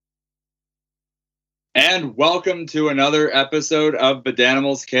And welcome to another episode of The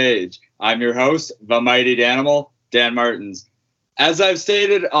Danimal's Cage. I'm your host, the Mighty Danimal, Dan Martins. As I've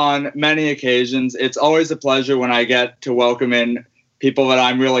stated on many occasions, it's always a pleasure when I get to welcome in people that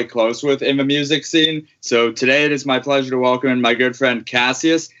I'm really close with in the music scene. So today it is my pleasure to welcome in my good friend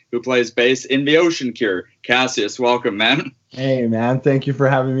Cassius, who plays bass in The Ocean Cure. Cassius, welcome, man. Hey, man. Thank you for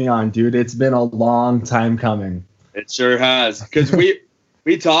having me on, dude. It's been a long time coming. It sure has. Because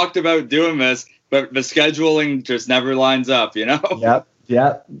we talked about doing this, but the scheduling just never lines up, you know?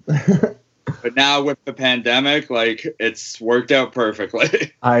 Yep. But now with the pandemic, it's worked out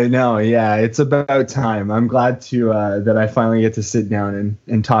perfectly. I know. Yeah, it's about time. I'm glad to that I finally get to sit down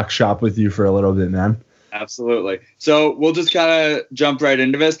and talk shop with you for a little bit, man. Absolutely. So we'll just kind of jump right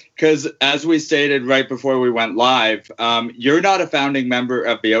into this because, as we stated right before we went live, you're not a founding member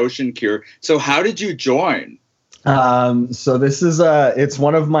of The Ocean Cure. So how did you join? So this is it's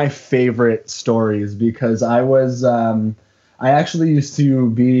one of my favorite stories because I actually used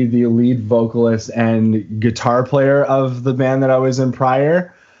to be the lead vocalist and guitar player of the band that I was in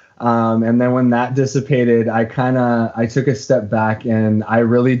prior. And then when that dissipated, I took a step back and I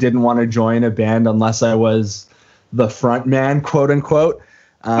really didn't want to join a band unless I was the front man, quote unquote.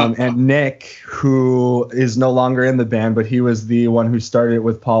 And Nick, who is no longer in the band, but he was the one who started it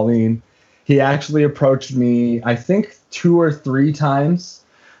with Pauline. He actually approached me, I think 2 or 3 times,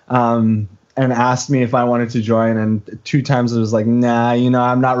 and asked me if I wanted to join. And 2 times I was like, nah,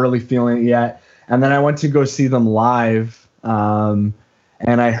 I'm not really feeling it yet. And then I went to go see them live. And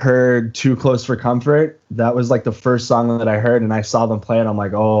I heard Too Close for Comfort. That was like the first song that I heard, and I saw them play it. I'm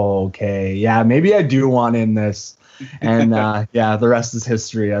like, oh, okay. Yeah, maybe I do want in this. And yeah, the rest is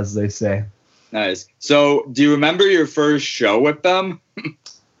history, as they say. Nice. So do you remember your first show with them?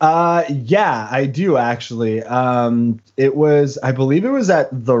 Yeah, I do actually. I believe it was at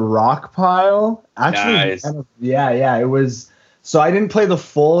the Rock Pile. Actually, nice. Yeah, it was. So I didn't play the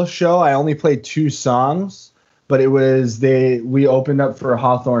full show. I only played 2 songs, but we opened up for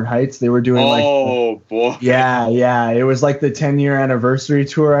Hawthorne Heights. They were doing boy. Yeah. It was like the 10-year anniversary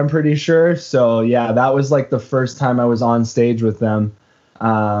tour, I'm pretty sure. So yeah, that was like the first time I was on stage with them.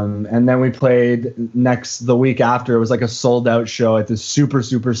 And then we played the week after. It was like a sold out show at this super,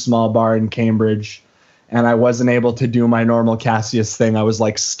 super small bar in Cambridge. And I wasn't able to do my normal Cassius thing. I was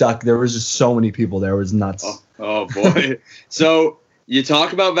like stuck. There was just so many people there. It was nuts. Oh boy. So you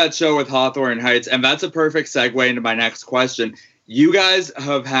talk about that show with Hawthorne Heights, and that's a perfect segue into my next question. You guys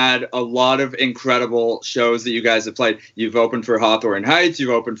have had a lot of incredible shows that you guys have played. You've opened for Hawthorne Heights.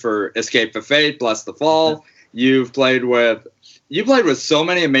 You've opened for Escape the Fate, Bless the Fall. You played with so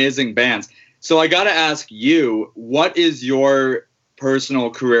many amazing bands. So I got to ask you, what is your personal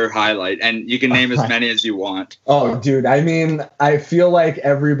career highlight? And you can name as many as you want. Oh, dude. I mean, I feel like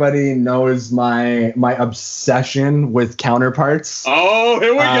everybody knows my obsession with Counterparts. Oh,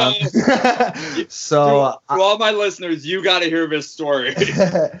 here we go. So to all my listeners, you got to hear this story.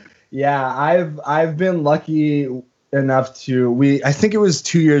 Yeah, I've been lucky enough I think it was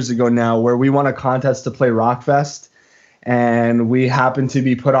 2 years ago now, where we won a contest to play Rockfest. And we happened to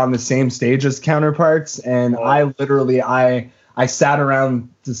be put on the same stage as Counterparts. And I sat around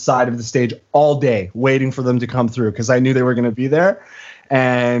the side of the stage all day waiting for them to come through because I knew they were going to be there.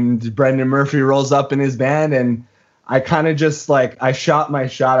 And Brendan Murphy rolls up in his band, and I kind of just I shot my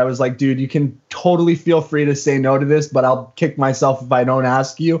shot. I was like, dude, you can totally feel free to say no to this, but I'll kick myself if I don't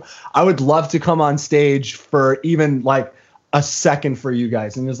ask you. I would love to come on stage for even a second for you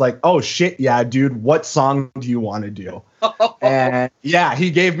guys. And he was like, oh shit, yeah, dude, what song do you want to do? And yeah,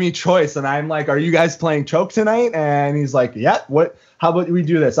 he gave me choice, and I'm like, are you guys playing Choke tonight? And he's like, yeah, how about we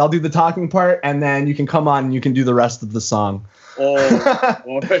do this? I'll do the talking part, and then you can come on and you can do the rest of the song. Oh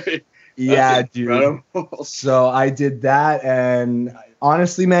boy. Yeah, dude. So I did that, and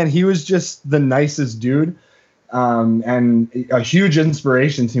honestly, man, he was just the nicest dude. And a huge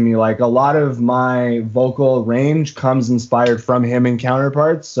inspiration to me. Like, a lot of my vocal range comes inspired from him and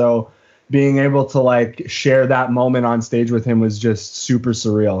Counterparts. So being able to share that moment on stage with him was just super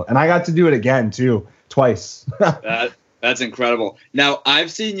surreal. And I got to do it again too, twice. That's incredible. Now, I've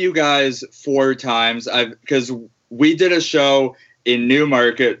seen you guys 4 times. Because we did a show in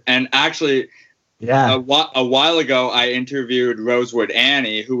Newmarket, and actually, yeah, a while ago, I interviewed Rosewood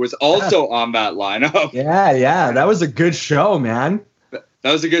Annie, who was also on that lineup. Yeah, that was a good show, man.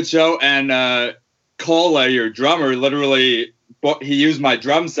 That was a good show, and Cole, your drummer, literally, he used my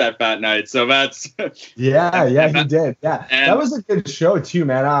drum set that night, so that's... yeah, he did, yeah. And that was a good show, too,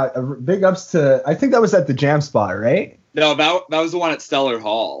 man. Big ups to... I think that was at the Jam Spot, right? No, that was the one at Stellar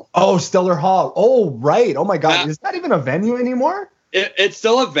Hall. Oh, Stellar Hall. Oh, right. Oh, my God. Is that even a venue anymore? It's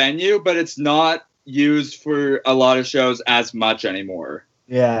still a venue, but it's not used for a lot of shows as much anymore.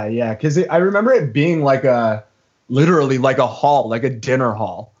 Yeah, yeah. Because I remember it being like literally like a hall, like a dinner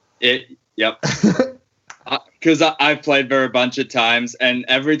hall. Yep. Because I've played there a bunch of times, and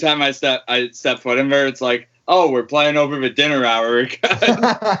every time I step foot in there, it's like, oh, we're playing over the dinner hour.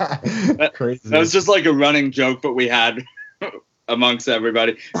 Crazy. That was just like a running joke that we had amongst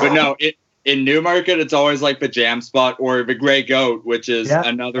everybody. But no, in Newmarket, it's always like the Jam Spot or the Grey Goat, which is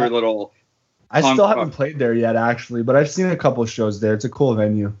another little. I still haven't played there yet, actually, but I've seen a couple shows there. It's a cool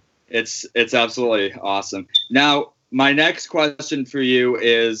venue. It's absolutely awesome. Now, my next question for you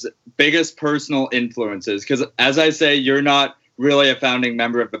is biggest personal influences, because as I say, you're not really a founding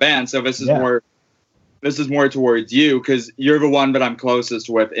member of the band, so this is more towards you, because you're the one that I'm closest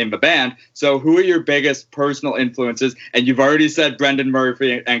with in the band. So who are your biggest personal influences? And you've already said Brendan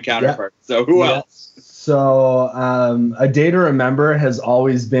Murphy and Counterpart. So who else? So A Day to Remember has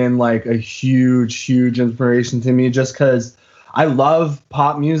always been like a huge inspiration to me, just because I love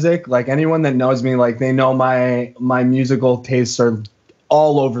pop music. Like anyone that knows me, like they know my musical tastes are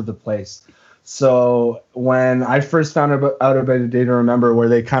all over the place. So when I first found out about A Day to Remember, where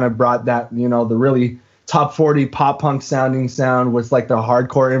they kind of brought that, the really top 40 pop punk sound with like the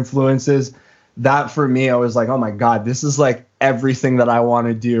hardcore influences, that for me, I was like, oh my God, this is like everything that I want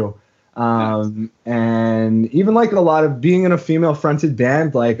to do. And even like a lot of being in a female fronted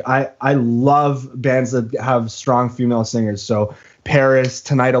band, like I love bands that have strong female singers. So Paris,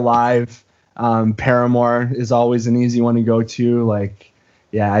 Tonight Alive, Paramore is always an easy one to go to. Like,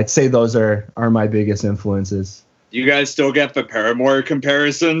 yeah, I'd say those are my biggest influences. You guys still get the Paramore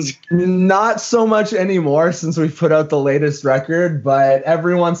comparisons? Not so much anymore since we put out the latest record, but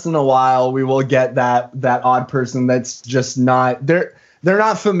every once in a while we will get that odd person that's just not there. They're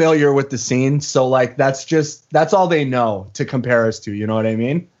not familiar with the scene, so like that's all they know to compare us to. You know what I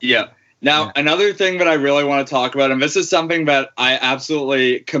mean? Yeah. Now, another thing that I really want to talk about, and this is something that I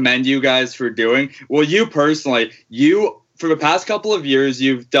absolutely commend you guys for doing. Well, you personally, for the past couple of years,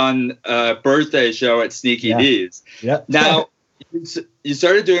 you've done a birthday show at Sneaky D's. Yeah. Now, you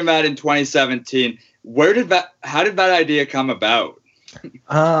started doing that in 2017. How did that idea come about?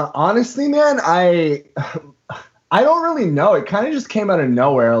 Honestly, man, I don't really know. It kind of just came out of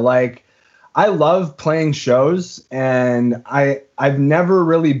nowhere. Like, I love playing shows, and I've never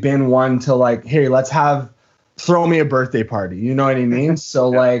really been one to like, hey, throw me a birthday party. You know what I mean? So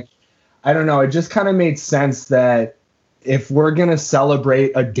like, I don't know. It just kind of made sense that if we're going to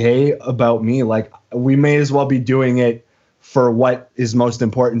celebrate a day about me, like we may as well be doing it for what is most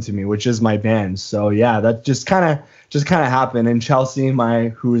important to me, which is my band. So yeah, that just kind of happened. And Chelsea,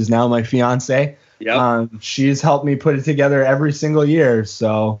 who is now my fiance, she's helped me put it together every single year.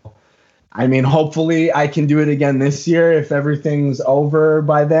 So, I mean, hopefully I can do it again this year if everything's over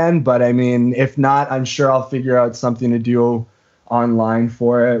by then. But I mean, if not, I'm sure I'll figure out something to do online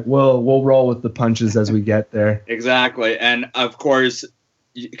for it. We'll roll with the punches as we get there. Exactly. And of course,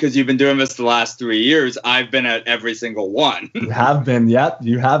 because you've been doing this the last 3 years, I've been at every single one. You have been. Yep,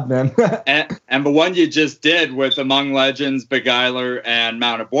 you have been. and the one you just did with Among Legends, Beguiler, and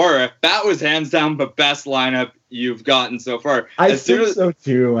Mount Abora, that was hands down the best lineup you've gotten so far. I think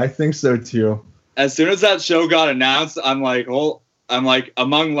so too. As soon as that show got announced, I'm like,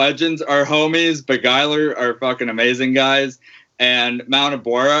 Among Legends are homies, Beguiler are fucking amazing guys. And Mount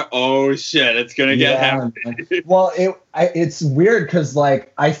Abora, oh shit, it's gonna get heavy. Well, it's weird because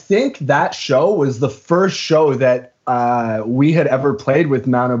like I think that show was the first show that we had ever played with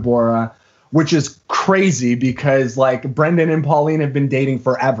Mount Abora, which is crazy because like Brendan and Pauline have been dating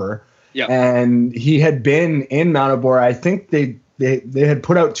forever. Yeah. And he had been in Mount Abora. I think they had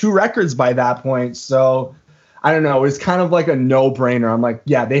put out 2 records by that point. So I don't know. It was kind of like a no-brainer. I'm like,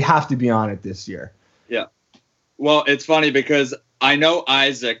 yeah, they have to be on it this year. Yeah. Well, it's funny because I know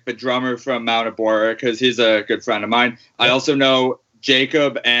Isaac, the drummer from Mount Abora, because he's a good friend of mine. I also know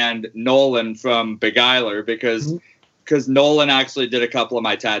Jacob and Nolan from Beguiler because Nolan actually did a couple of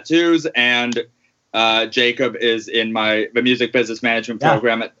my tattoos, and Jacob is in the music business management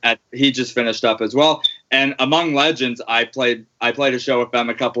program. He just finished up as well. And Among Legends, I played a show with them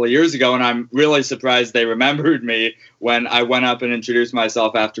a couple of years ago, and I'm really surprised they remembered me when I went up and introduced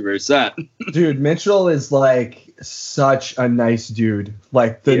myself after their set. Dude, Mitchell is like such a nice dude,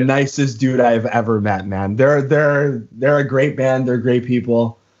 like the nicest dude I've ever met, man. They're a great band, they're great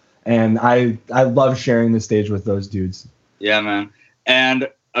people, and I love sharing the stage with those dudes. Yeah, man. And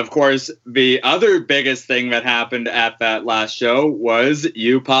of course, the other biggest thing that happened at that last show was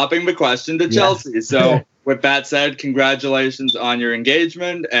you popping the question to Chelsea. So with that said, congratulations on your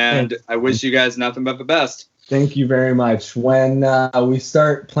engagement, and I wish you guys nothing but the best. Thank you very much. When we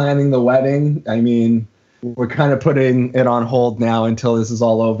start planning the wedding, I mean, we're kind of putting it on hold now until this is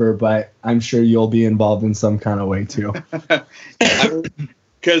all over, but I'm sure you'll be involved in some kind of way too.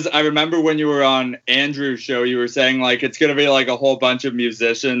 Because I remember when you were on Andrew's show, you were saying like it's gonna be like a whole bunch of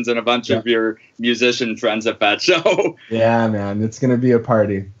musicians and a bunch of your musician friends at that show. Yeah, man, it's gonna be a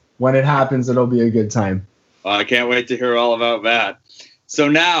party. When it happens, it'll be a good time. I can't wait to hear all about that. So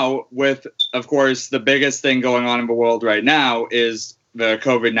now, with, of course, the biggest thing going on in the world right now is the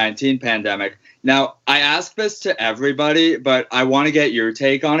COVID-19 pandemic. Now, I ask this to everybody, but I want to get your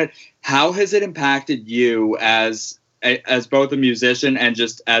take on it. How has it impacted you as both a musician and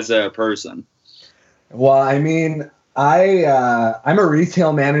just as a person? Well, I mean, I'm a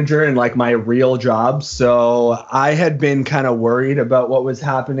retail manager in like my real job, so I had been kind of worried about what was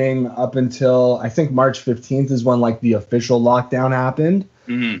happening up until I think March 15th is when like the official lockdown happened.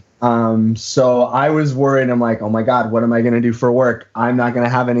 Mm-hmm. So I was worried. I'm like, oh my God, what am I going to do for work? I'm not going to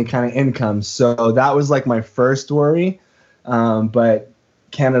have any kind of income. So that was like my first worry. But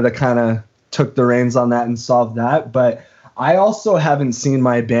Canada kind of took the reins on that and solved that. But I also haven't seen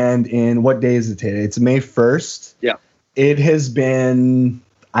my band in, what day is it today? It's May 1st. Yeah. It has been,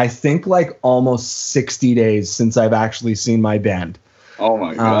 I think, like almost 60 days since I've actually seen my band. Oh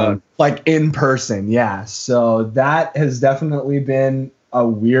my God. Like in person. Yeah. So that has definitely been a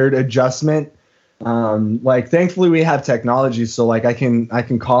weird adjustment. Like thankfully we have technology. So like I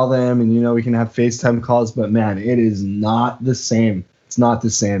can call them and, you know, we can have FaceTime calls, but man, it is not the same. It's not the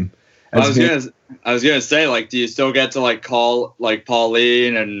same. I was gonna say, like, do you still get to like call like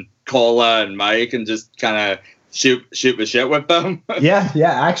Pauline and Cola and Mike and just kind of shoot the shit with them? Yeah.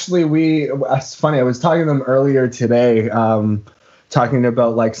 Actually, it's funny. I was talking to them earlier today, talking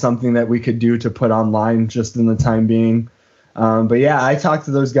about like something that we could do to put online just in the time being. But yeah, I talk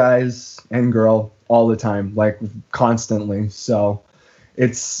to those guys and girl all the time, like constantly. So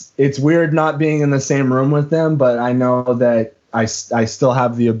it's weird not being in the same room with them, but I know that I still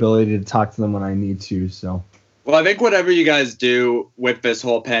have the ability to talk to them when I need to. So, well, I think whatever you guys do with this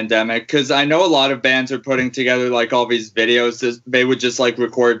whole pandemic, because I know a lot of bands are putting together like all these videos. They would just like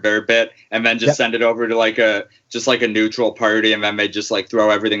record their bit and then just send it over to like a neutral party, and then they just like throw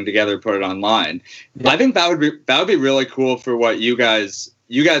everything together, put it online. Yep. I think that would be really cool for what you guys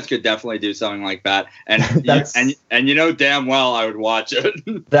could definitely do something like that. And and you know damn well I would watch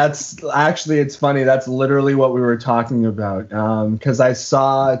it. That's actually, it's funny. That's literally what we were talking about. Because I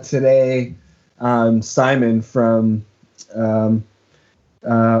saw today Simon from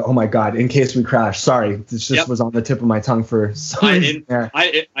oh my God, In Case We Crash. Sorry, this just was on the tip of my tongue for some reason.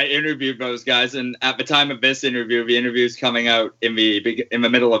 I interviewed those guys, and at the time of this interview, the interview's coming out in the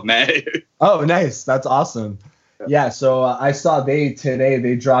middle of May. Oh, nice. That's awesome. Yeah, so I saw they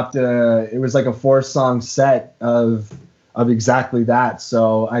dropped it was like a 4-song set of exactly that.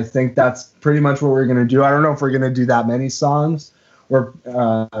 So I think that's pretty much what we're going to do. I don't know if we're going to do that many songs. We're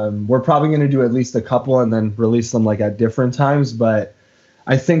probably going to do at least a couple and then release them like at different times, but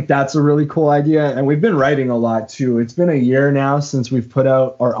I think that's a really cool idea. And we've been writing a lot too. It's been a year now since we've put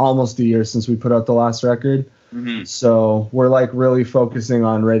out, or almost a year since we put out the last record. Mm-hmm. So we're like really focusing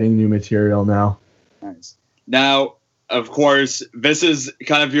on writing new material now. Nice. Now, of course, this is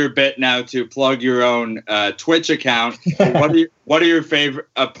kind of your bit now to plug your own Twitch account. What are your favorite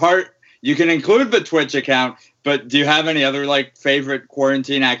you can include the Twitch account, but do you have any other like favorite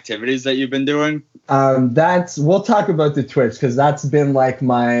quarantine activities that you've been doing? We'll talk about the Twitch because that's been like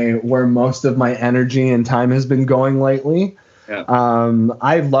where most of my energy and time has been going lately. Yeah.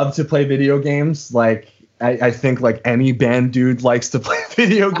 I love to play video games. Like I think like any band dude likes to play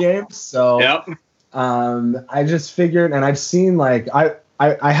video games. So yep. I just figured, and I've seen like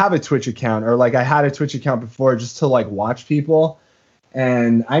I have a Twitch account, or like I had a Twitch account before just to like watch people,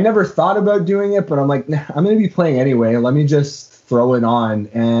 and I never thought about doing it, but I'm like, nah, I'm gonna be playing anyway. Let me just throw it on,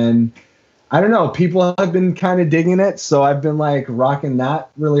 and I don't know, people have been kind of digging it, so I've been like rocking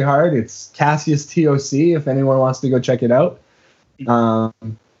that really hard. It's Cassius TOC if anyone wants to go check it out.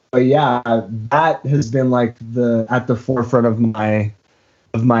 But yeah, that has been like at the forefront of my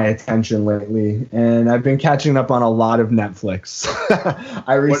attention lately, and I've been catching up on a lot of Netflix.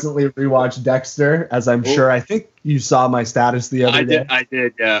 I recently rewatched Dexter, as I'm sure I think you saw my status the other day. I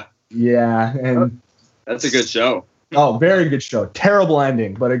did, yeah. Yeah, and that's a good show. Oh, very good show. Terrible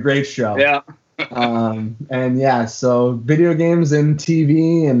ending, but a great show. Yeah. And yeah, so video games and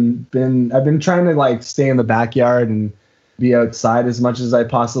TV, and I've been trying to like stay in the backyard and be outside as much as I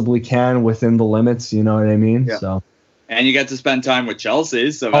possibly can within the limits. You know what I mean? Yeah. So. And you get to spend time with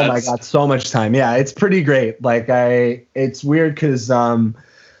Chelsea. So oh my God, so much time. Yeah, it's pretty great. Like it's weird because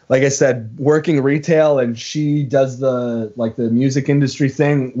like I said, working retail and she does the music industry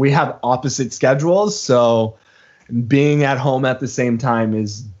thing. We have opposite schedules, so being at home at the same time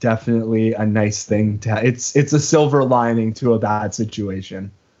is definitely a nice thing it's a silver lining to a bad situation.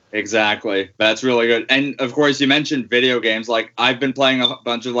 Exactly. That's really good. And of course, you mentioned video games. Like, I've been playing a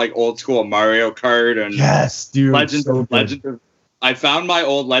bunch of like old school Mario Kart and yes, dude, Legend of I found my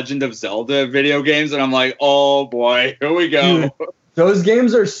old Legend of Zelda video games and I'm like, oh boy, here we go. Dude, those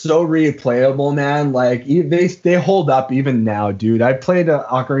games are so replayable, man. Like they hold up even now, dude. I played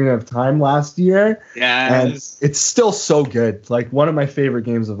Ocarina of Time last year, and it's still so good. Like one of my favorite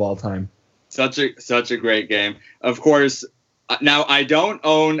games of all time. Such a great game. Of course, now I don't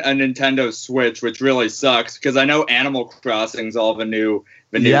own a Nintendo Switch, which really sucks because I know Animal Crossing's all the new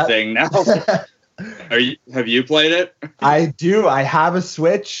thing now. Have you played it? I do. I have a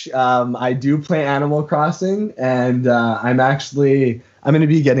Switch. I do play Animal Crossing, and I'm going to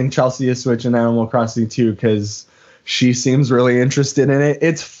be getting Chelsea a Switch in Animal Crossing too because she seems really interested in it.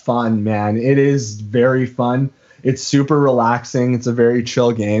 It's fun, man. It is very fun. It's super relaxing. It's a very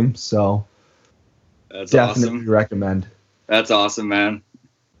chill game, so that's definitely awesome. Recommend. That's awesome, man.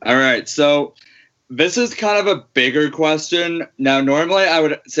 All right, so this is kind of a bigger question. Now, normally I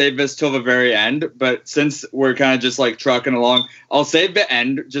would save this till the very end, but since we're kind of just like trucking along, I'll save the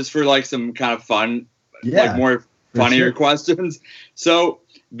end just for like some kind of fun, like more funnier questions. So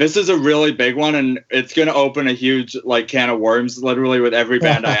this is a really big one, and it's going to open a huge like can of worms, literally with every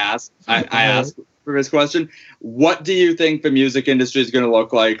band I ask. I ask for this question. What do you think the music industry is going to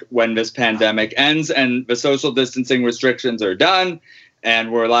look like when this pandemic ends and the social distancing restrictions are done,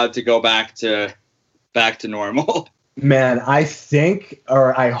 and we're allowed to go back to normal? Man, I think,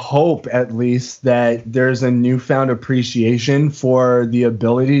 or I hope at least, that there's a newfound appreciation for the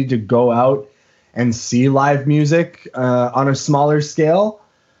ability to go out and see live music on a smaller scale.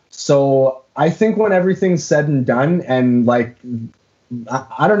 So I think when everything's said and done, and like,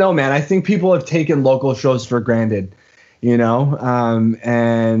 I don't know, man, I think people have taken local shows for granted, and,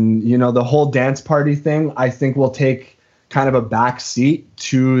 the whole dance party thing, I think will take kind of a back seat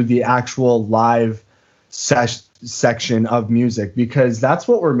to the actual live section of music, because that's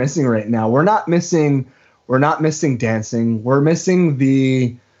what we're missing right now. We're not missing dancing. We're missing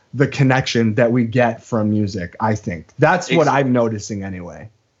the connection that we get from music. I think that's what I'm noticing anyway.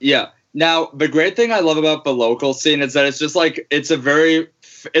 Yeah. Now, the great thing I love about the local scene is that it's just like it's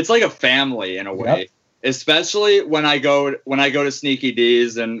like a family in a way. Yep. Especially when I go to Sneaky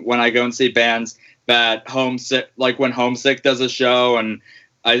D's and when I go and see bands that Homesick, like when Homesick does a show, and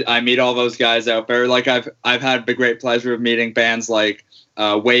I meet all those guys out there. Like I've had the great pleasure of meeting bands like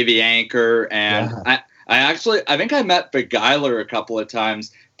Wavy Anchor, and I think I met Beguiler a couple of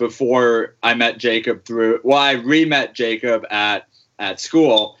times before I met Jacob I re-met Jacob at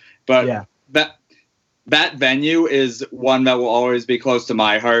school. But that venue is one that will always be close to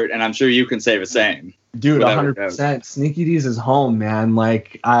my heart, and I'm sure you can say the same. Dude, 100%. Sneaky D's is home, man.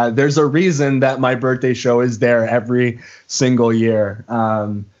 Like, there's a reason that my birthday show is there every single year.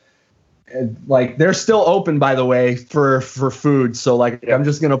 Like, they're still open, by the way, for food. So, like, I'm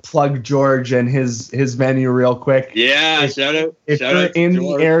just gonna plug George and his venue real quick. Yeah, shout out. If you're in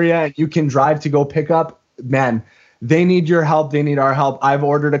the area and you can drive to go pick up, man, they need your help. They need our help. I've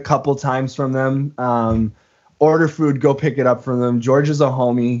ordered a couple times from them. Order food, go pick it up from them. George is a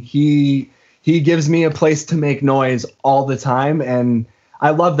homie. He gives me a place to make noise all the time, and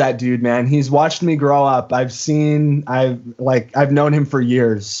I love that dude, man. He's watched me grow up. I've known him for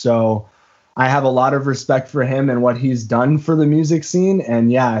years, so I have a lot of respect for him and what he's done for the music scene.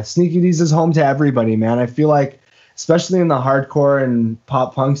 And yeah, Sneaky D's is home to everybody, man. I feel like, especially in the hardcore and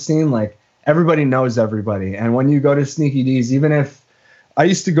pop punk scene, like everybody knows everybody. And when you go to Sneaky D's, even if I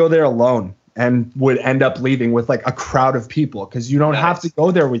used to go there alone and would end up leaving with like a crowd of people, because you don't have to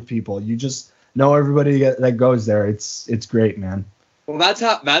go there with people. You just know everybody that goes there. It's great, man. Well,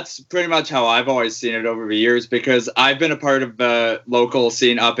 that's pretty much how I've always seen it over the years, because I've been a part of the local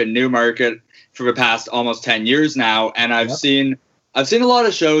scene up in Newmarket for the past almost 10 years now, and I've seen a lot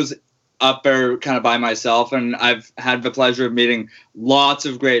of shows up there kind of by myself, and I've had the pleasure of meeting lots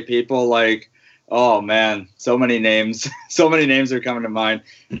of great people. Like, oh man, so many names are coming to mind.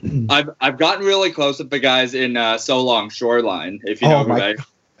 I've gotten really close with the guys in So Long Shoreline, if you know who they are.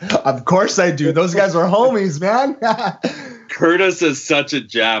 Of course I do. Those guys are homies, man. Curtis is such a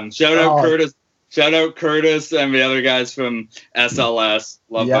gem. Shout out Curtis. Shout out Curtis and the other guys from SLS.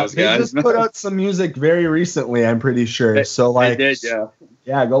 Love those guys. They just put out some music very recently, I'm pretty sure. They did,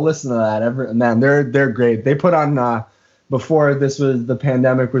 yeah, go listen to that. Man, they're great. They put on before the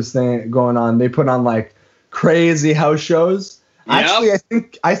pandemic was going on. They put on like crazy house shows Actually,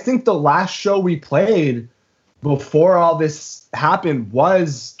 I think the last show we played before all this happened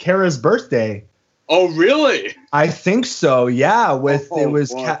was Kara's birthday. Oh, really? I think so. Yeah, boy.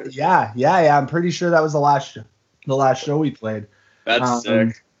 Yeah. I'm pretty sure that was the last show we played. That's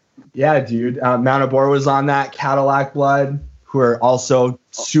sick. Yeah, dude. Mount Abor was on that. Cadillac Blood, who are also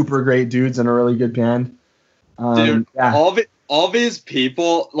super great dudes and a really good band. Dude, yeah. all these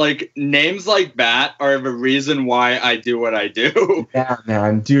people, like names like that, are the reason why I do what I do. Yeah,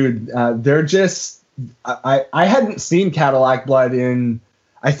 man, dude. They're just. I hadn't seen Cadillac Blood in.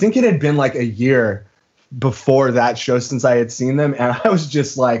 I think it had been like a year before that show since I had seen them, and I was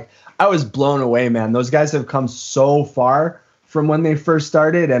just like, I was blown away, man. Those guys have come so far from when they first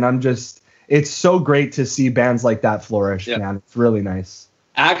started, and it's so great to see bands like that flourish, man. It's really nice.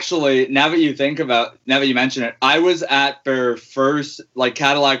 Actually, now that you mention it, I was at their first, like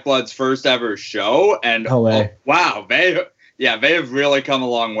Cadillac Blood's first ever show, and wow, they have really come a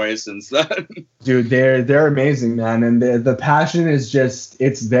long way since then. Dude, they're amazing, man, and the passion is just,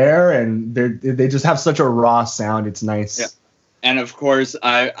 it's there, and they just have such a raw sound. It's nice. Yeah. And of course,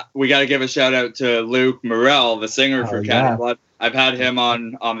 we got to give a shout out to Luke Morel, the singer for Cadillac Blood. I've had him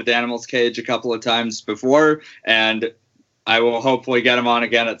on the Danimals Cage a couple of times before, and I will hopefully get him on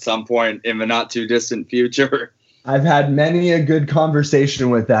again at some point in the not too distant future. I've had many a good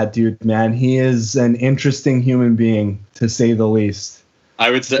conversation with that dude, man. He is an interesting human being, to say the least. I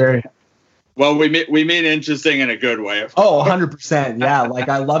would say. Well, we mean interesting in a good way. 100%. Yeah, like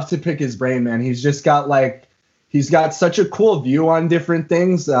I love to pick his brain, man. He's got such a cool view on different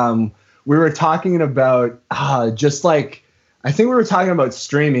things. We were talking about I think we were talking about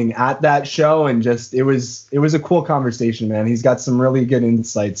streaming at that show, and just it was a cool conversation, man. He's got some really good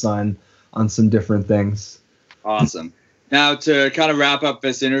insights on some different things. Awesome. Now, to kind of wrap up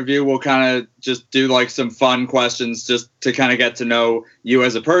this interview, we'll kind of just do like some fun questions just to kind of get to know you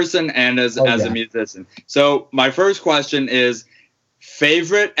as a person and as a musician. So my first question is,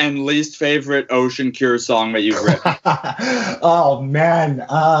 favorite and least favorite Ocean Cure song that you've written? Oh, man.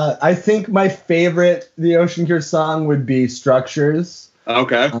 I think my favorite The Ocean Cure song would be Structures.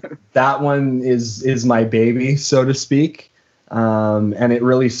 Okay. That one is my baby, so to speak. And it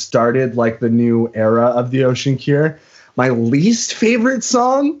really started like the new era of The Ocean Cure. My least favorite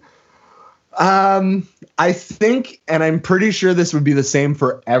song, I think, and I'm pretty sure this would be the same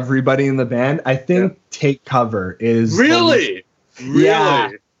for everybody in the band, I think Take Cover is... Really?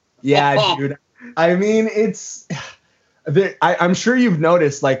 Really? Yeah, dude. I mean, I'm sure you've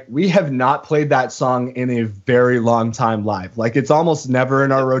noticed, like, we have not played that song in a very long time live. Like, it's almost never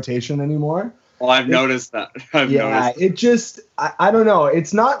in our rotation anymore. Well, I've noticed that. It just, I don't know.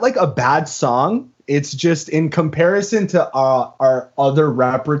 It's not like a bad song. It's just in comparison to our other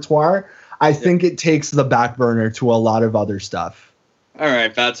repertoire, I think it takes the back burner to a lot of other stuff. All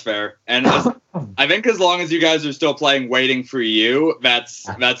right, that's fair. And I think as long as you guys are still playing Waiting for You, that's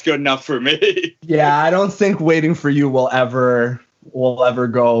good enough for me. Yeah, I don't think Waiting for You will ever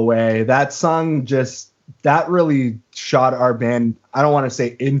go away. That song that really shot our band, I don't want to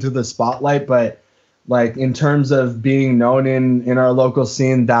say into the spotlight, but like in terms of being known in our local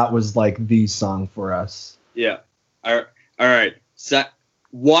scene, that was like the song for us. Yeah. All right.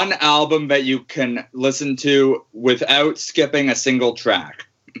 One album that you can listen to without skipping a single track.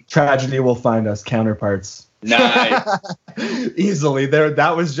 Tragedy Will Find Us, Counterparts. Nice. Easily.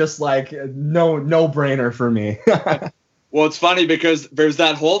 That was just like no brainer for me. Well, it's funny because there's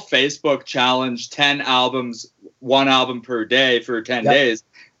that whole Facebook challenge, 10 albums, 1 album per day for 10 days.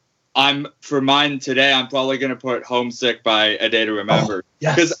 For mine today, I'm probably going to put Homesick by A Day to Remember.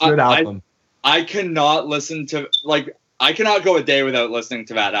 Yes, good album. I cannot listen to, like, I cannot go a day without listening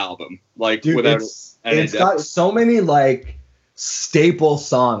to that album. Like, dude, without it's got so many like staple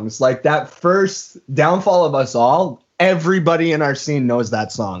songs. Like that first Downfall of Us All, everybody in our scene knows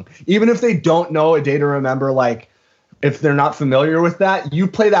that song. Even if they don't know A Day to Remember, like if they're not familiar with that, you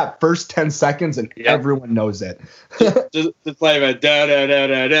play that first 10 seconds and everyone knows it. just play the da da da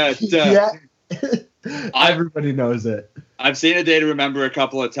da da da. Yeah. Everybody knows it. I've seen A Day to Remember a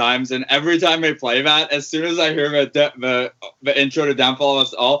couple of times, and every time they play that, as soon as I hear the intro to Downfall of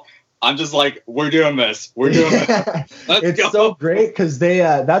Us All, I'm just like, we're doing this. We're doing this. Let's go. So great because they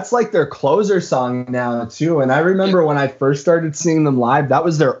that's like their closer song now too. And I remember when I first started seeing them live, that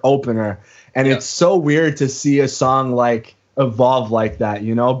was their opener. And it's so weird to see a song like evolve like that,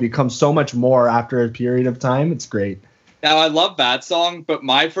 you know, become so much more after a period of time. It's great. Now, I love that song, but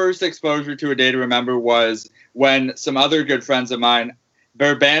my first exposure to A Day to Remember was when some other good friends of mine,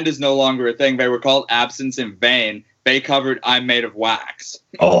 their band is no longer a thing. They were called Absence in Vain. They covered I'm Made of Wax.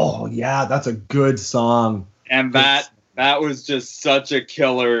 Oh, yeah, that's a good song. And that that was just such a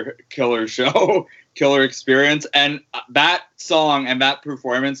killer show, killer experience. And that song and that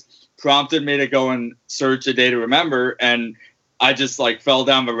performance prompted me to go and search A Day to Remember. And I just like fell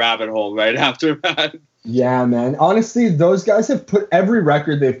down the rabbit hole right after that. Yeah, man. Honestly, those guys have put every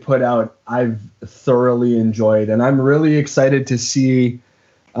record they've put out, I've thoroughly enjoyed. And I'm really excited to see,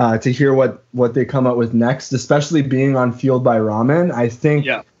 to hear what they come up with next, especially being on Fueled by Ramen. I think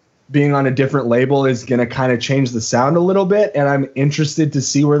being on a different label is going to kind of change the sound a little bit. And I'm interested to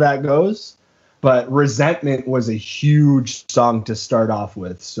see where that goes. But Resentment was a huge song to start off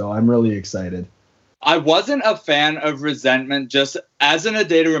with. So I'm really excited. I wasn't a fan of Resentment. Just as an A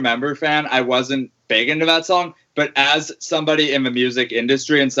Day to Remember fan, I wasn't big into that song. But as somebody in the music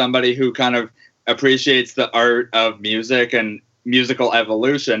industry and somebody who kind of appreciates the art of music and musical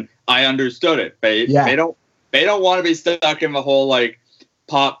evolution, I understood it. They don't want to be stuck in the whole like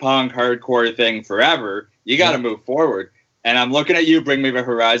pop punk hardcore thing forever. You got to move forward. And I'm looking at you, Bring Me the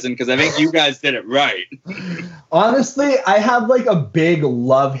Horizon, because I think you guys did it right. Honestly, I have like a big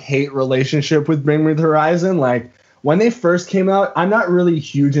love-hate relationship with Bring Me the Horizon. Like when they first came out, I'm not really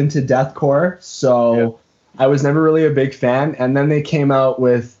huge into deathcore, so I was never really a big fan. And then they came out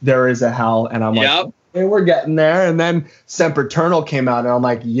with There Is a Hell, and I'm like, okay, we're getting there. And then Sempiternal came out, and I'm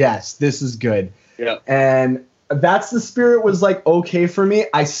like, yes, this is good. Yeah. And That's the Spirit was like okay for me.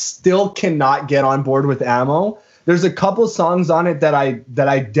 I still cannot get on board with Ammo. There's a couple songs on it that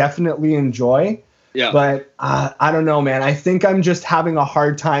I definitely enjoy. Yeah. But I don't know, man. I think I'm just having a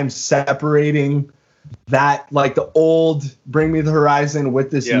hard time separating that, like the old Bring Me the Horizon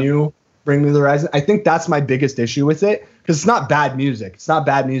with this new Bring Me the Horizon. I think that's my biggest issue with it, because it's not bad music. It's not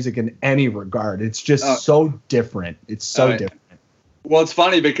bad music in any regard. It's just so different. It's so different. Well, it's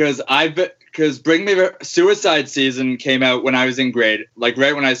funny because Bring Me the Suicide Season came out when I was in grade, like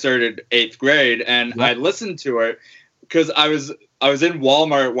right when I started 8th grade, and I listened to it because I was in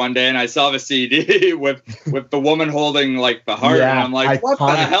Walmart one day and I saw the CD with the woman holding like the heart, and I'm like, what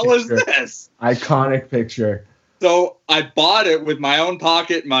the hell is this? Iconic picture. So I bought it with my own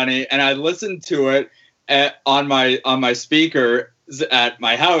pocket money and I listened to it on my speaker at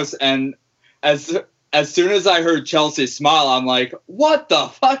my house, and as soon as I heard Chelsea Smile, I'm like, what the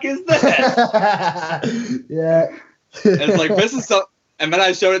fuck is this? Yeah. It's like, this is so, and then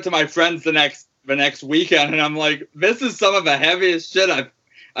I showed it to my friends the next weekend, and I'm like, this is some of the heaviest shit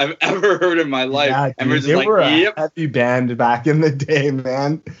I've ever heard in my life. Yeah, and we're just they like, were a heavy band back in the day,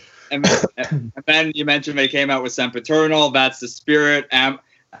 man. And then you mentioned they came out with Sempiternal, That's the Spirit.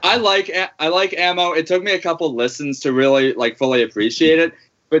 I like Ammo. It took me a couple listens to really like fully appreciate it.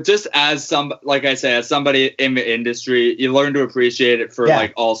 But just as somebody in the industry, you learn to appreciate it for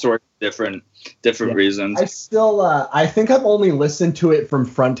like all sorts of different reasons. I still, I think I've only listened to it from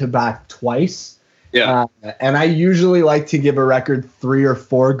front to back twice. Yeah. And I usually like to give a record 3 or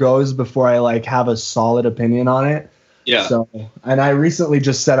 4 goes before I like have a solid opinion on it. Yeah. So, and I recently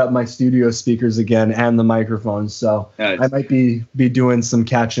just set up my studio speakers again and the microphones, so nice. I might be doing some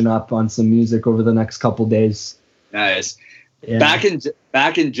catching up on some music over the next couple days. Nice. Yeah.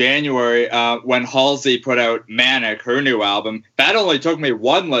 Back in January, when Halsey put out Manic, her new album, that only took me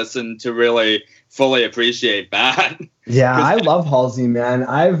one listen to really fully appreciate that. Yeah, I love Halsey, man.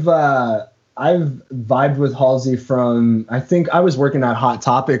 I've vibed with Halsey from, I think I was working at Hot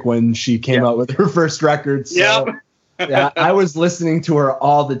Topic when she came out with her first record. So, yeah, I was listening to her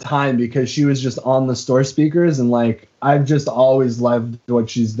all the time because she was just on the store speakers, and like I've just always loved what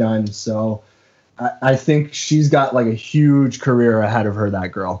she's done. So I think she's got like a huge career ahead of her,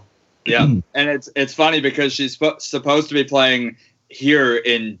 that girl. Yeah, and it's funny because she's supposed to be playing here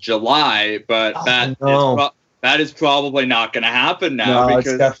in July, but that is probably not going to happen now. No,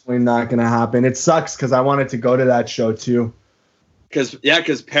 it's definitely not going to happen. It sucks because I wanted to go to that show too.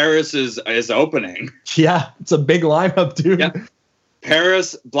 Because Paris is opening. Yeah, it's a big lineup, dude. Yeah.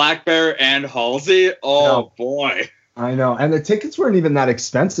 Paris, Black Bear, and Halsey. Oh boy. I know, and the tickets weren't even that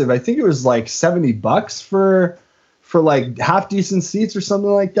expensive. I think it was like $70 for like half decent seats or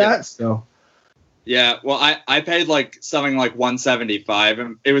something like that. Yeah. So, yeah, well, I paid like something like $175,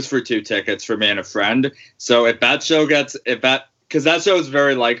 and it was for 2 tickets for me and a friend. So if that show because that show is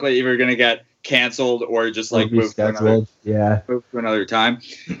very likely either going to get canceled or just like moved to another time.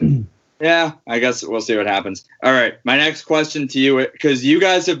 Yeah, I guess we'll see what happens. All right, my next question to you, because you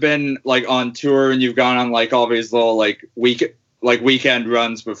guys have been like on tour and you've gone on like all these little like weekend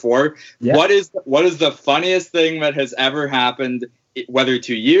runs before. Yeah. What is the funniest thing that has ever happened, whether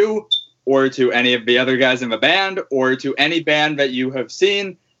to you or to any of the other guys in the band or to any band that you have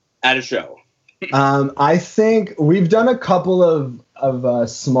seen at a show? I think we've done a couple of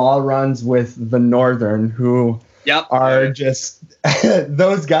small runs with the Northern, who Yep. are just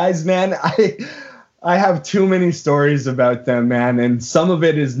those guys, man. I have too many stories about them, man, and some of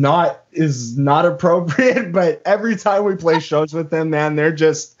it is not appropriate. But every time we play shows with them, man,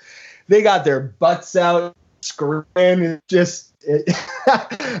 they got their butts out screaming.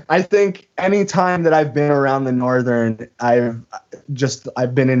 I think any time that I've been around the Northern, I've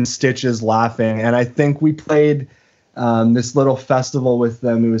been in stitches laughing. And I think we played this little festival with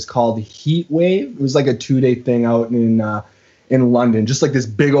them. It was called Heat Wave. It was like a 2-day thing out in London, just like this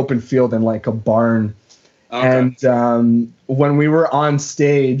big open field and like a barn. Okay. And when we were on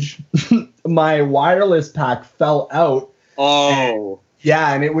stage, my wireless pack fell out. Oh.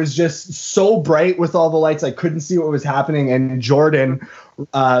 And it was just so bright with all the lights, I couldn't see what was happening. And Jordan,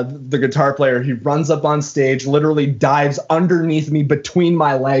 the guitar player, he runs up on stage, literally dives underneath me between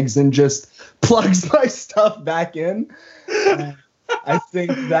my legs and just plugs my stuff back in. I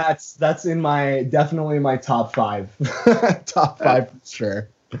think that's definitely my top 5. Top 5 for sure.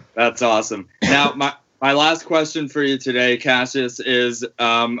 That's awesome. Now, my last question for you today, Cassius, is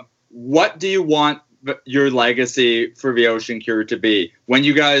what do you want your legacy for the Ocean Cure to be when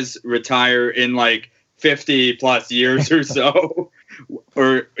you guys retire in like 50 plus years or so?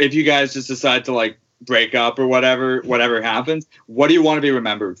 Or if you guys just decide to like break up or whatever happens, what do you want to be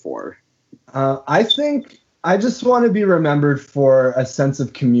remembered for? I think I just want to be remembered for a sense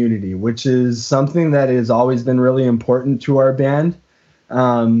of community, which is something that has always been really important to our band.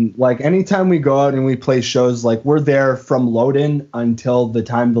 Like anytime we go out and we play shows, like we're there from load-in until the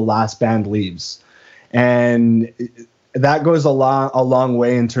time the last band leaves. And that goes a long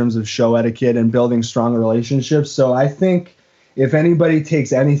way in terms of show etiquette and building strong relationships. So I think if anybody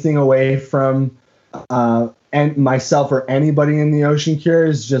takes anything away from and myself or anybody in the Ocean Cure,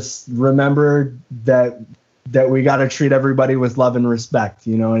 is just remember that we got to treat everybody with love and respect.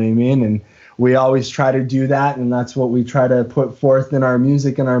 You know what I mean? And we always try to do that, and that's what we try to put forth in our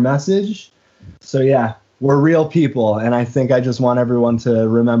music and our message. So yeah, we're real people, and I think I just want everyone to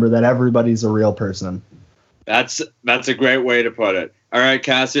remember that everybody's a real person. That's a great way to put it. All right,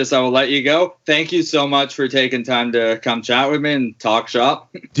 Cassius, I will let you go. Thank you so much for taking time to come chat with me and talk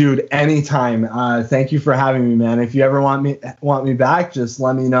shop. Dude, anytime. Thank you for having me, man. If you ever want me back, just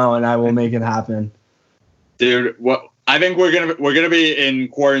let me know, and I will make it happen. Dude, I think we're gonna be in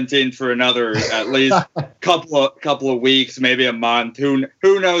quarantine for another at least couple of weeks, maybe a month. Who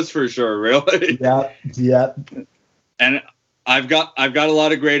knows for sure, really? Yeah. And I've got a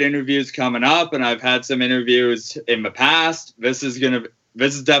lot of great interviews coming up, and I've had some interviews in the past. This is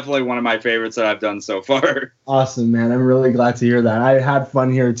definitely one of my favorites that I've done so far. Awesome, man. I'm really glad to hear that. I had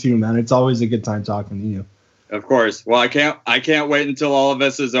fun here too, man. It's always a good time talking to you. Of course. Well, I can't wait until all of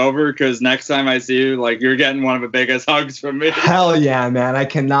this is over, because next time I see you, like, you're getting one of the biggest hugs from me. Hell yeah, man. I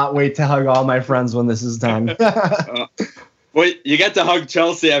cannot wait to hug all my friends when this is done. Well, you get to hug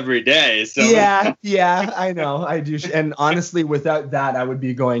Chelsea every day. So Yeah, I know. I do. And honestly, without that, I would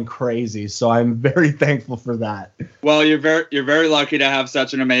be going crazy. So I'm very thankful for that. Well, you're very lucky to have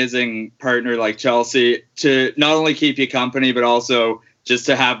such an amazing partner like Chelsea to not only keep you company, but also just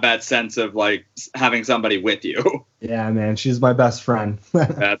to have that sense of like having somebody with you. Yeah, man. She's my best friend.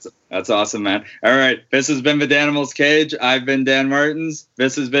 That's awesome, man. All right. This has been the Danimal's Cage. I've been Dan Martins.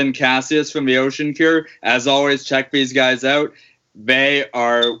 This has been Cassius from the Ocean Cure. As always, check these guys out. They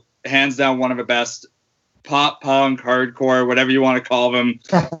are hands down one of the best pop, punk, hardcore, whatever you want to call them,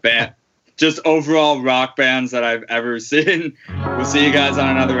 just overall rock bands that I've ever seen. We'll see you guys on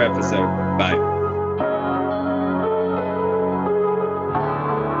another episode. Bye.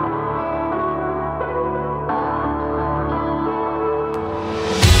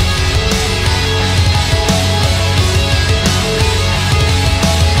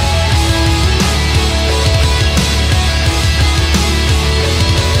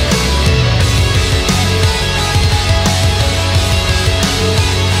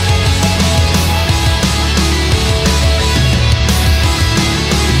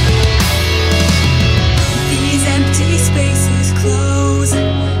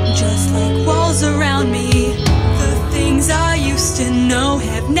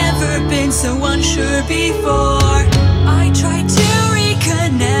 So unsure before I tried to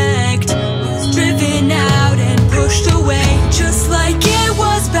reconnect, was driven out and pushed away, just like it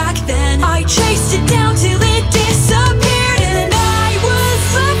was back then. I chased it down till it did.